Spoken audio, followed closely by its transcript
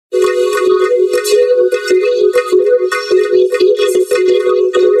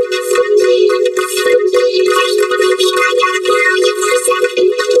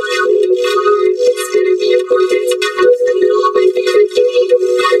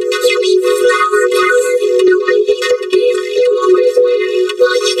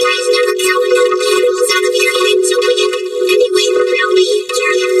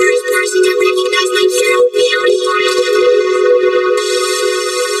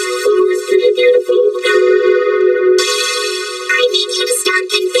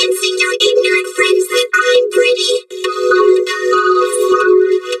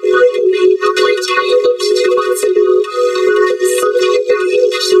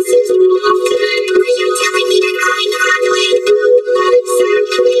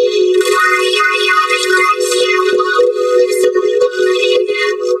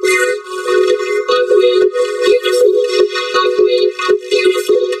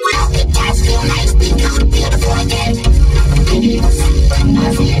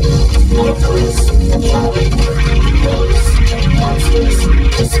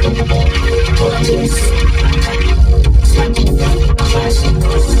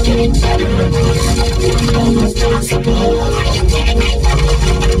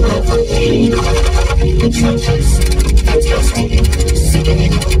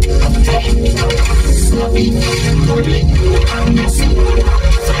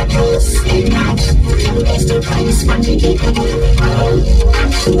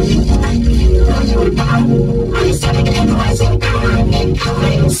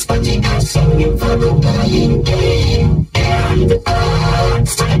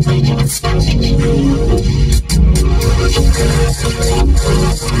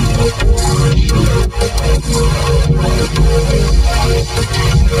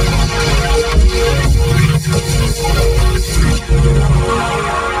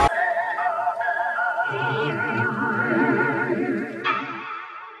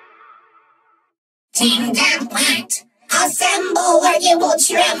Team Damplight, assemble or you will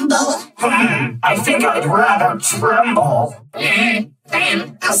tremble. I think I'd rather tremble.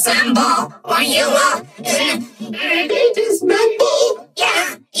 Then assemble or you will Be dismembered.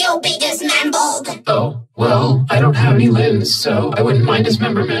 Yeah, you'll be dismembered. Oh, well, I don't have any limbs, so I wouldn't mind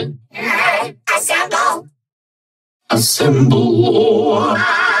dismemberment. Assemble. Assemble.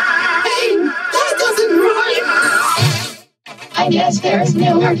 Hey, that doesn't rhyme. I guess there's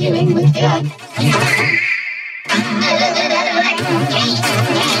no arguing with that.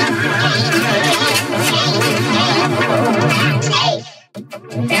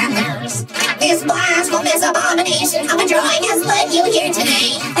 Panthers, this blasphemous abomination of a drawing has led you here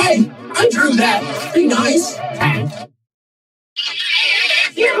today. Hey, I drew that. Be nice.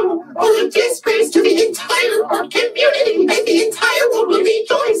 You are a disgrace to the entire art community, and the entire world will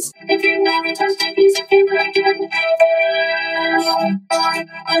rejoice. If you never touched a piece of paper again,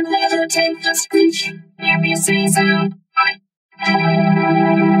 I'd rather take the speech. Hear me say so.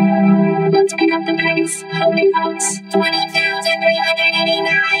 Let's pick up the pace. How many votes?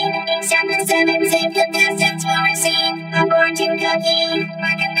 20,389. Except the 7 safe contestants will receive a fortune cookie.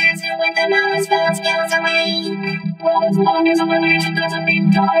 The contestant with the most votes goes away. Well, as long as a religion doesn't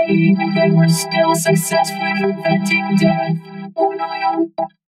mean dying, then we're still successfully preventing death. Oh no,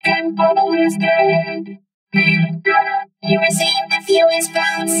 and Bubble is dead. You received the fewest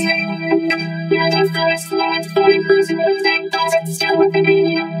votes. You're the first large person who think doesn't still with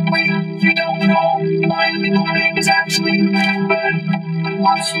me. You don't know, my legal name is actually Ben.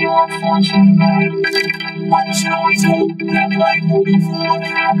 What's your fortune, Ben? I always hope that life will be full of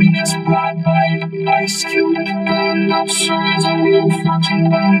happiness brought by Ice Cube. I'm not sure there's a real fortune,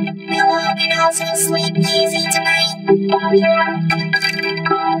 Ben. You all can also sleep easy tonight. Oh yeah.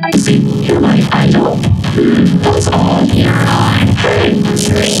 I see you're my idol. What's all here on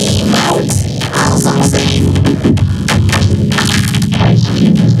Dream Out? Also sing. Ice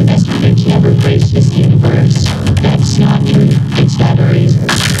Cube is the best thing to ever grace this universe. That's not true. It's batteries.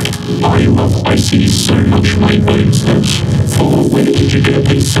 I love Icy so much my brains hurt. Oh, where did you get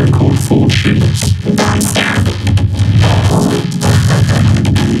a so-called fortune? Monster.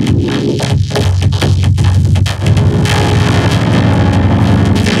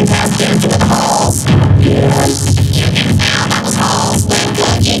 Contestants with holes. Yes. You can fill those holes with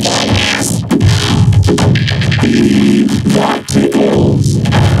cookie fingers. That tickles.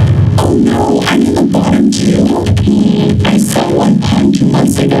 Oh no, I'm in the bottom too. I saw one pound 2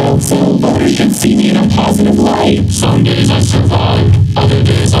 months ago, so voters should see me in a positive light. Some days I survive, other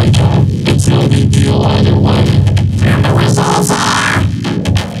days I don't. It's no big deal either way. And the results are...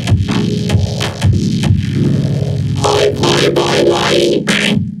 Bye.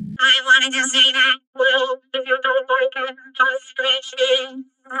 I wanted to say that. Well, if you don't like it, just scratch it.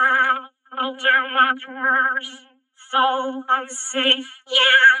 I'll do much worse. So I say,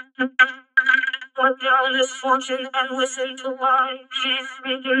 Yeah. put down this fortune and listen to why she's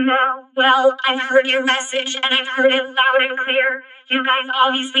speaking now. Well, I've heard your message and I've heard it loud and clear. You guys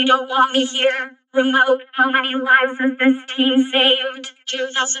obviously don't want me here. Remote, how many lives has this team saved?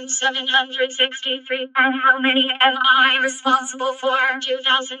 2,763. And how many am I responsible for?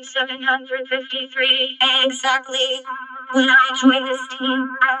 2,753. Exactly. When I joined this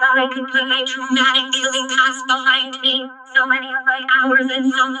team, I thought I could put my traumatic killing past behind me. So many of my hours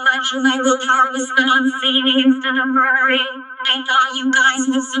and so much of my willpower was spent on saving instead of murdering. I thought you guys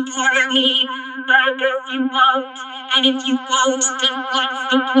would support me, but I guess you won't. And if you won't, then what's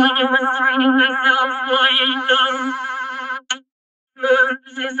the point of restraining myself?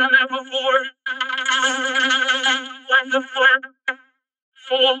 This I'm at before. What the fuck?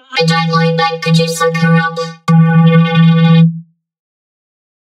 For The timeline back, could you suck her up?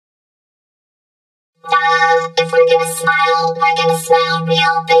 If we're gonna smile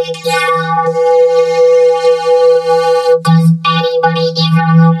real big now. Does anybody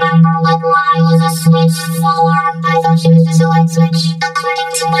even remember what line was a switch for? I thought she was just a light switch. According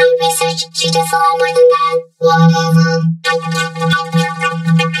to my research, she does a lot more than that.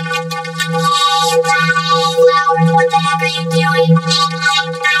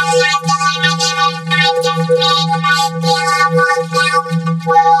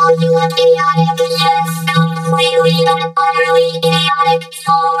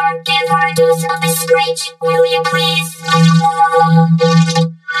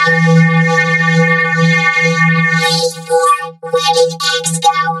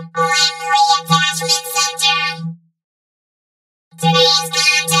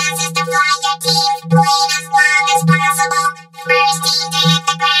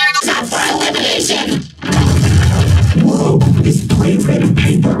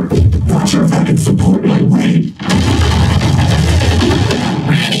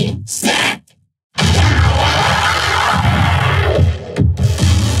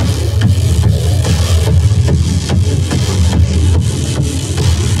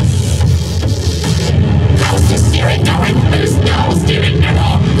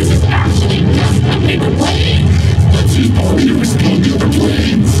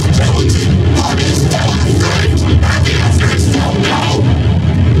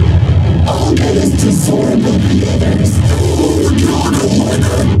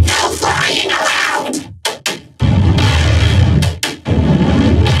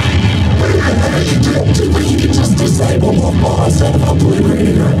 Disable the boss and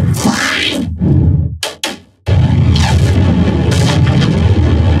obliterate. Fine!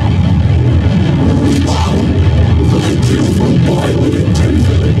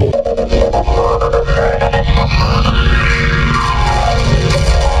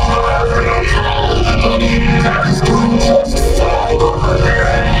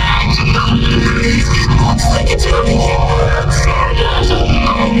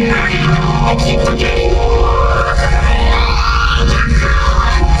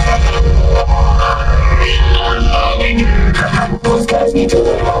 Those guys need to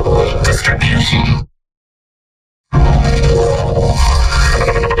level distribution.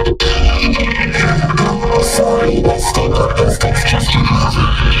 Sorry, my stable instincts just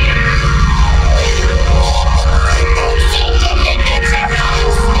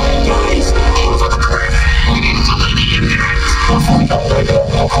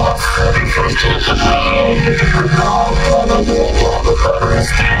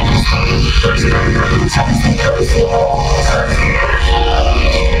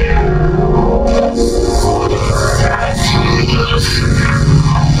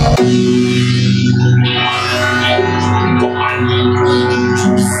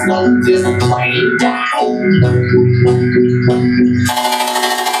slow this plane down.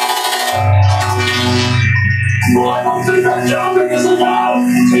 I don't think that jumping is allowed.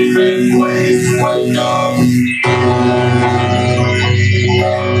 TV, please wake up.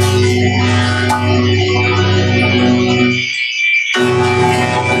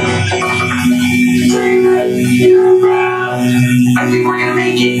 David, you're around. I think we're gonna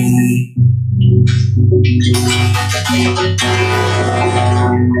make it.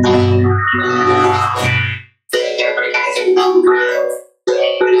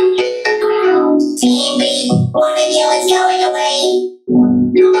 TV, one of you is going away.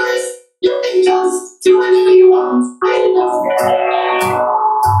 You guys, you can just do anything you want. I know.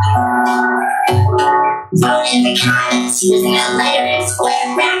 Vote in the comments using a letter in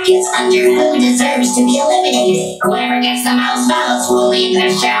square brackets under who deserves to be eliminated. Whoever gets the most votes will leave the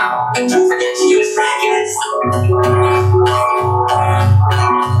show. And don't forget to use brackets.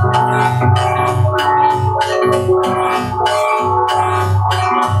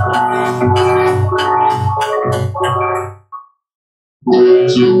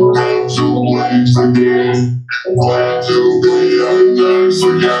 Glad you play again. Glad you play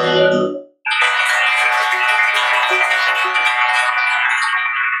again.